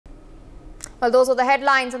Well, those are the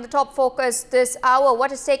headlines and the top focus this hour.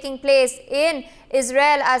 What is taking place in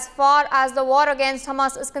Israel as far as the war against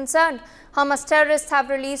Hamas is concerned? Hamas terrorists have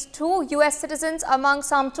released 2 U.S. citizens among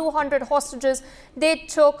some 200 hostages they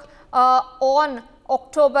took on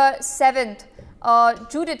October 7th.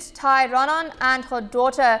 Judith Tai Raanan and her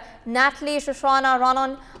daughter Natalie Shoshana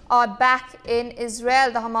Raanan are back in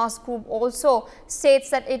Israel. The Hamas group also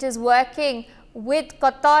states that it is working with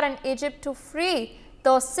Qatar and Egypt to free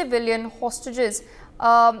the civilian hostages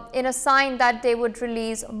in a sign that they would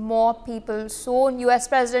release more people soon. US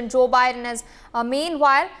President Joe Biden has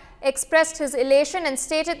meanwhile expressed his elation and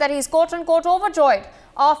stated that he's quote-unquote overjoyed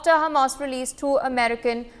after Hamas released 2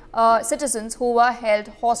 American citizens who were held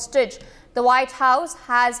hostage. The White House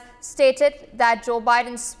has stated that Joe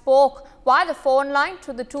Biden spoke via the phone line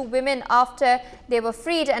to the 2 women after they were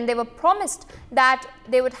freed, and they were promised that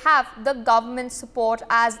they would have the government support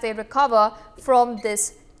as they recover from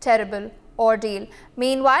this terrible ordeal.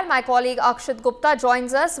 Meanwhile, my colleague Akshat Gupta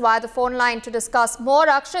joins us via the phone line to discuss more.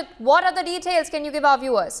 Akshat, what are the details? Can you give our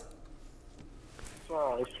viewers?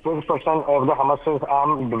 Spokesperson of the Hamas's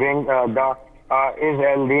armed wing, the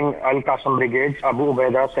Izz-el-Din al-Qassam Brigade, Abu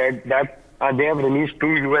Ubaidah, said that they have released 2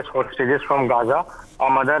 U.S. hostages from Gaza, a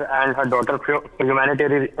mother and her daughter, for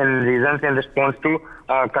humanitarian reasons in response to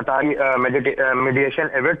Qatari mediation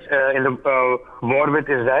efforts in the war with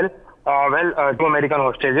Israel. 2 American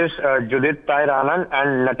hostages, Judith Tai Raanan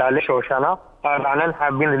and Natalie Shoshana Raanan,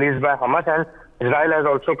 have been released by Hamas, and Israel has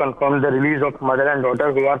also confirmed the release of mother and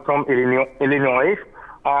daughter who are from Illinois.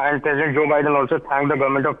 And President Joe Biden also thanked the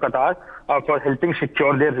government of Qatar for helping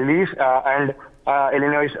secure their release, and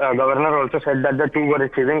Illinois governor also said that the 2 were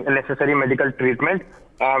receiving necessary medical treatment.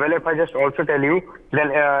 If I just also tell you, then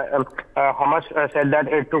Hamas said that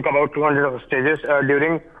it took about 200 hostages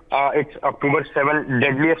during its October 7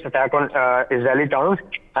 deadliest attack on Israeli towns,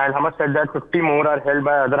 and Hamas said that 50 more are held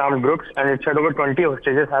by other armed groups, and it said over 20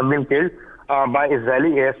 hostages have been killed by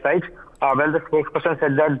Israeli airstrikes. The spokesperson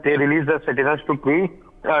said that they released the citizens to prove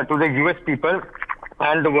to the U.S. people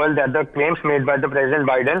and the world that the claims made by the President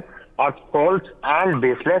Biden are false and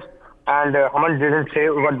baseless. And Hamas didn't say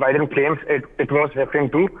what Biden claims it was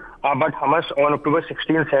referring to. But Hamas on October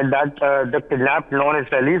 16 said that the kidnapped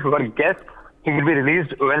non-Israelis were guests who will be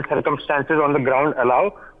released when circumstances on the ground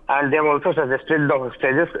allow. And they have also suggested the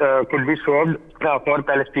hostages could be served for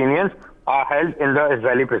Palestinians held in the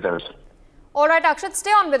Israeli prisons. All right, Akshat,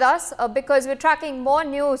 stay on with us because we're tracking more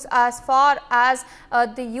news as far as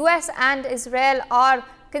the US and Israel are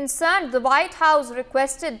concerned. The White House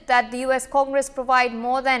requested that the US Congress provide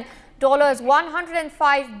more than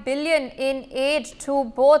 $105 billion in aid to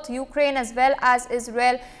both Ukraine as well as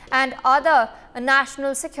Israel and other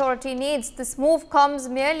national security needs. This move comes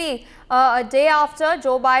merely a day after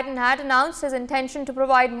Joe Biden had announced his intention to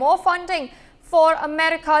provide more funding for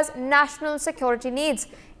America's national security needs.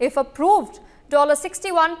 If approved,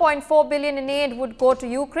 $61.4 billion in aid would go to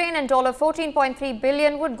Ukraine and $14.3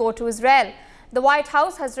 billion would go to Israel. The White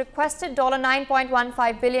House has requested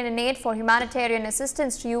 $9.15 billion in aid for humanitarian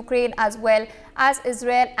assistance to Ukraine as well as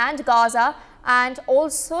Israel and Gaza, and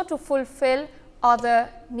also to fulfill other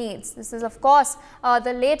needs. This is, of course,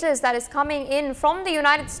 the latest that is coming in from the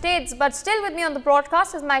United States. But still with me on the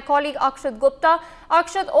broadcast is my colleague Akshat Gupta.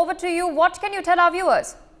 Akshat, over to you. What can you tell our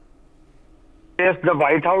viewers? Yes, the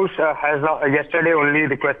White House has yesterday only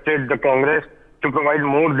requested the Congress to provide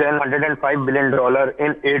more than $105 billion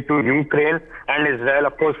in aid to Ukraine and Israel,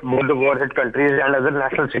 of course, both the war-hit countries and other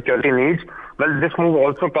national security needs. Well, this move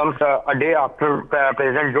also comes a day after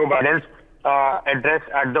President Joe Biden's address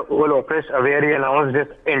at the Oval Office, where he announced his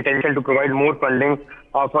intention to provide more funding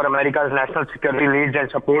for America's national security needs and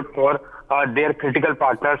support for their critical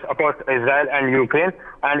partners, of course, Israel and Ukraine.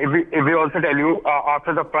 And if we also tell you,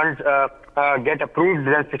 after the funds get approved,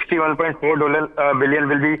 then $61.4 billion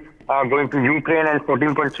will be going to Ukraine and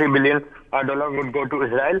 $14.3 billion would go to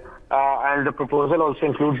Israel. And the proposal also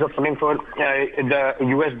includes the funding for the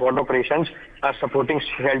U.S. border operations, supporting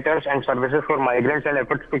shelters and services for migrants and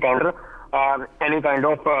efforts to counter any kind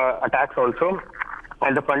of attacks also.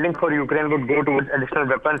 And the funding for Ukraine would go towards additional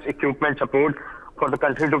weapons, equipment, support for the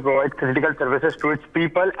country to provide critical services to its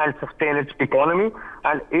people and sustain its economy.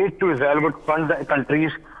 And aid to Israel would fund the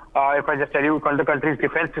country's, if I just tell you, fund the country's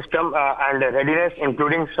defense system and readiness,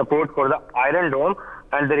 including support for the Iron Dome.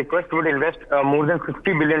 And the request would invest more than $50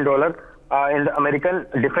 billion in the American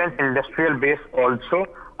defense industrial base also.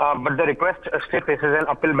 But the request still faces an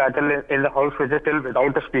uphill battle in the House, which is still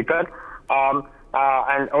without a speaker.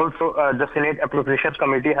 And also, the Senate Appropriations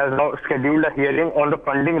Committee has now scheduled a hearing on the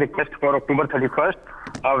funding request for October 31st,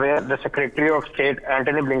 where the Secretary of State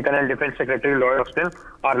Antony Blinken and Defense Secretary Lloyd Austin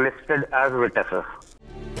are listed as witnesses.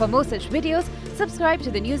 For more such videos, subscribe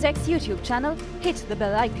to the NewsX YouTube channel, hit the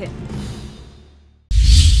bell icon.